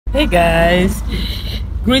Hey guys,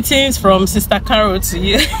 greetings from Sister Carol to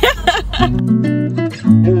you.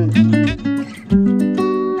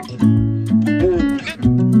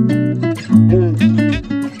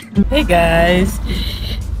 Hey guys,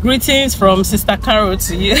 greetings from Sister Carol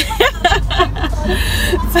to you.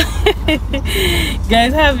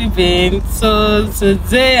 Guys, how have you been? So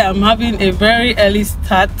today I'm having a very early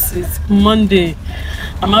start. It's Monday.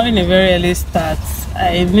 I'm having a very early start.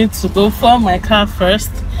 I need to go for my car first,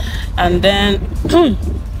 and then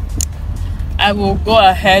I will go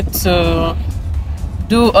ahead to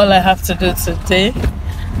do all I have to do today.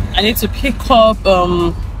 I need to pick up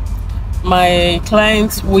my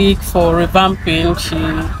client's wig for revamping.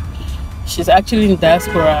 She's actually in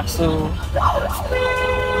diaspora, so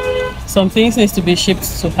some things needs to be shipped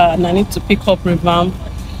to her, and I need to pick up revamp.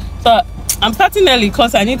 So I'm starting early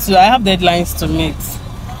because I have deadlines to meet.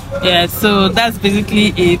 Yeah, so that's basically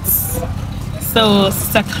it. So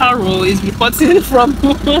Sister Carol is reporting from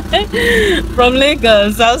from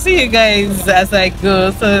Lagos. I'll see you guys as I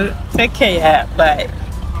go, so take care. Yeah, bye.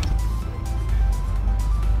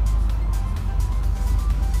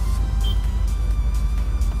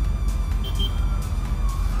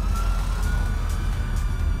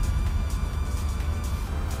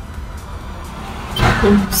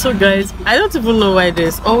 So guys, I don't even know why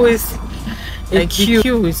there's always a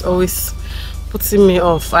queue is always putting me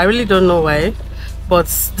off. I really don't know why, but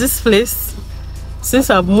this place, since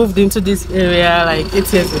I've moved into this area like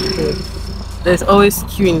 8 years ago, there's always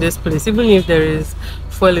queue in this place. Even if there is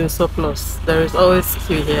fuel in surplus, there is always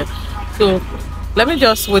queue here. So let me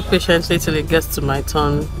just wait patiently till it gets to my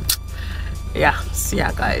turn. Yeah, see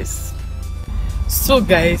ya guys. So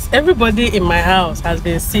guys, everybody in my house has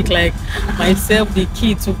been sick, like myself, the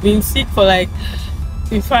kids. We've been sick for like,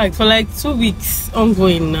 in fact, for like 2 weeks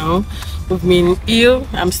ongoing now. We've been ill.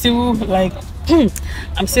 I'm still like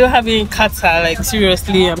I'm still having catarrh, like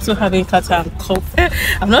seriously, I'm still having catarrh and cough.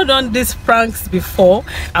 I've not done these pranks before.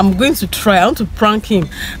 I'm going to try. I want to prank him.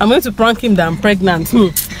 I'm going to prank him that I'm pregnant.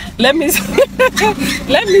 Let me see.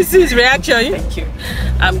 Let me see his reaction. Thank you.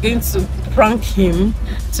 I'm going to prank him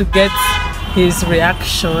to get his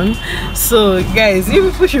reaction. So guys,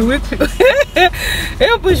 if you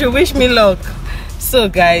should wish me luck. So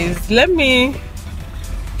guys, let me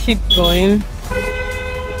keep going.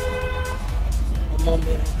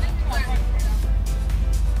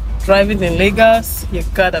 Driving in Lagos, you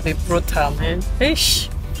gotta be brutal, man. Ish.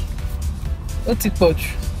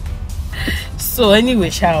 So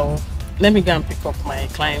anyway, let me go and pick up my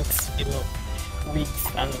clients, wigs,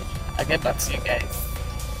 and I'll get back to you guys.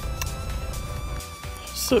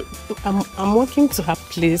 So I'm walking to her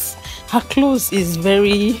place. Her clothes is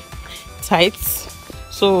very tight,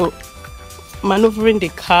 so maneuvering the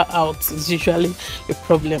car out is usually a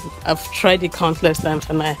problem. I've tried it countless times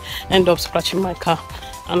and I end up scratching my car,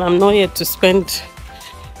 and I'm not about to spend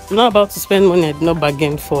money I did not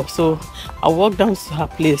bargain for. So I'll walk down to her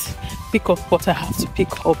place, pick up what I have to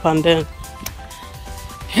pick up, and then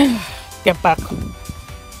get back.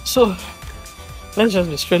 So let's just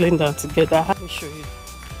be strolling down together. Let me show you.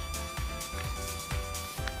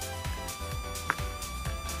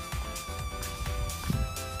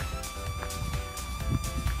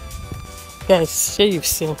 Guys, here you've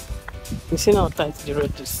seen how tight the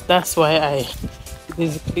road is. That's why I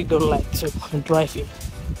basically don't like to drive in.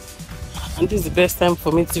 And this is the best time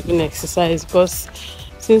for me to even exercise, because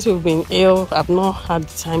since we've been ill, I've not had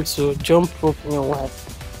time to jump rope in a while.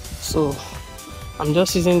 So I'm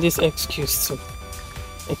just using this excuse to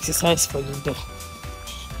exercise for the day.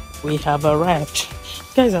 We have arrived.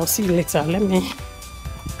 Guys, I'll see you later.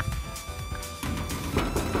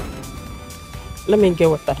 Let me get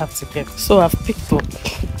what I have to get. So I've picked up.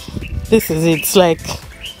 This is it. It's like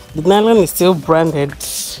the nylon is still branded.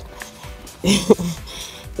 It's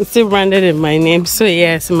still branded in my name. So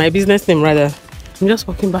yes, my business name rather. I'm just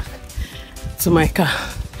walking back to my car.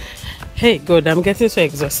 Hey God, I'm getting so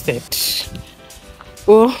exhausted.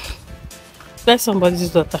 Oh, let somebody's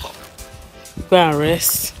daughter go and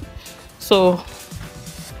rest. So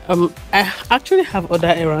I actually have other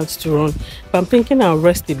errands to run, but I'm thinking I'll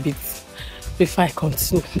rest a bit before I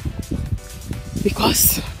continue,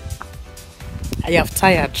 because I have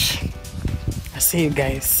tired. I see you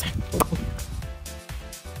guys.